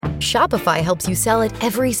Shopify helps you sell at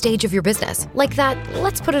every stage of your business. Like that,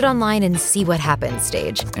 let's put it online and see what happens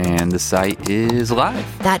stage. And the site is live.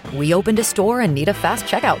 That we opened a store and need a fast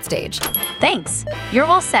checkout stage. Thanks. You're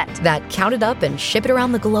all set. That count it up and ship it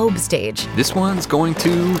around the globe stage. This one's going to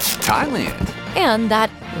Thailand. And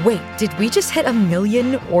that, wait, did we just hit 1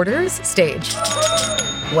 million orders stage?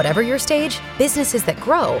 Whatever your stage, businesses that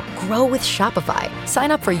grow with Shopify.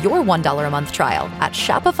 Sign up for your $1 a month trial at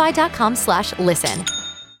shopify.com/listen.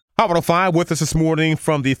 Hot 105 with us this morning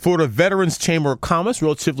from the Florida Veterans Chamber of Commerce,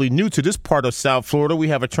 relatively new to this part of South Florida. We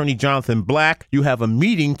have Attorney Jonathan Black. You have a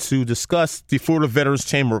meeting to discuss the Florida Veterans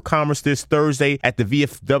Chamber of Commerce this Thursday at the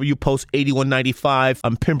VFW Post 8195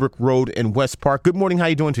 on Pembroke Road in West Park. Good morning. How are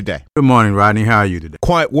you doing today? Good morning, Rodney. How are you today?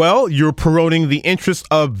 Quite well. You're promoting the interests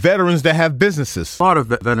of veterans that have businesses. Florida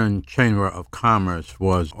Veterans Chamber of Commerce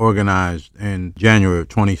was organized in January of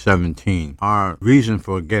 2017. Our reason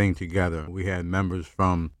for getting together, we had members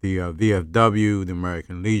from the VFW, the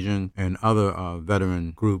American Legion, and other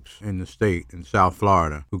veteran groups in the state in South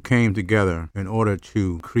Florida who came together in order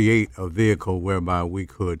to create a vehicle whereby we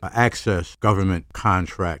could access government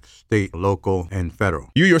contracts, state, local, and federal.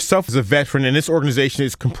 You yourself as a veteran, and this organization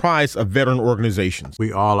is comprised of veteran organizations.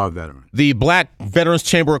 We all are veterans. The Black Veterans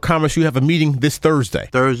Chamber of Commerce, you have a meeting this Thursday.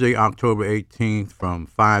 Thursday, October 18th from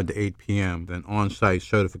 5 to 8 p.m., an on-site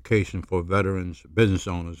certification for veterans business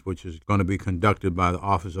owners, which is going to be conducted by the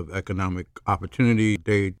Office of Economic Opportunity,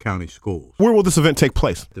 Dade County Schools. Where will this event take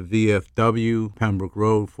place? The VFW, Pembroke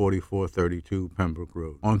Road, 4432 Pembroke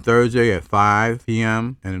Road. On Thursday at 5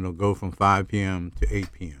 p.m., and it'll go from 5 p.m. to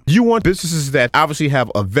 8 p.m. You want businesses that obviously have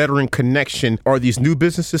a veteran connection. Are these new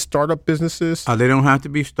businesses, startup businesses? They don't have to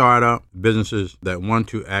be startup businesses that want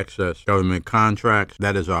to access government contracts.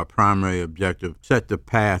 That is our primary objective. Set the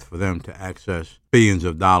path for them to access billions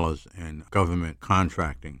of dollars in government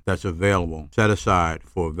contracting that's available, set aside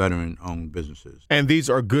for veteran-owned businesses. And these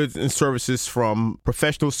are goods and services from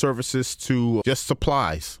professional services to just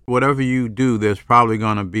supplies. Whatever you do, there's probably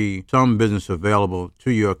going to be some business available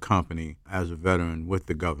to your company as a veteran with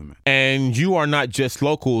the government. And you are not just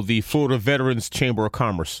local, the Florida Veterans Chamber of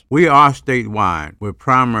Commerce. We are statewide. We're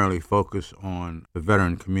primarily focused on the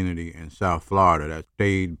veteran community in South Florida. That's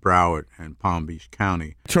Dade, Broward, and Palm Beach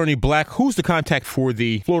County. Attorney Black, who's the contact for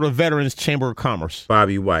the Florida Veterans Chamber of Commerce?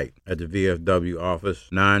 Bobby White at the VFW office,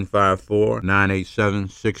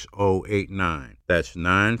 954-987-6089. That's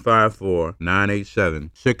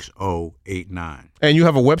 954-987-6089. And you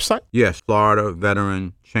have a website? Yes,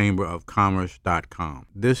 FloridaVeteranChamberOfCommerce.com.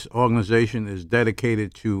 This organization is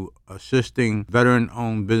dedicated to assisting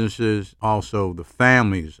veteran-owned businesses, also the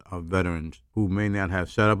families of veterans who may not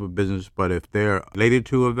have set up a business, but if they're related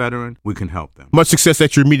to a veteran, we can help them. Much success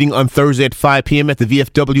at your meeting on Thursday at 5 p.m. at the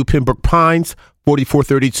VFW Pembroke Pines,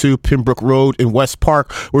 4432 Pembroke Road in West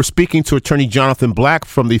Park. We're speaking to Attorney Jonathan Black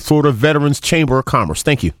from the Florida Veterans Chamber of Commerce.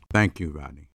 Thank you. Thank you, Rodney.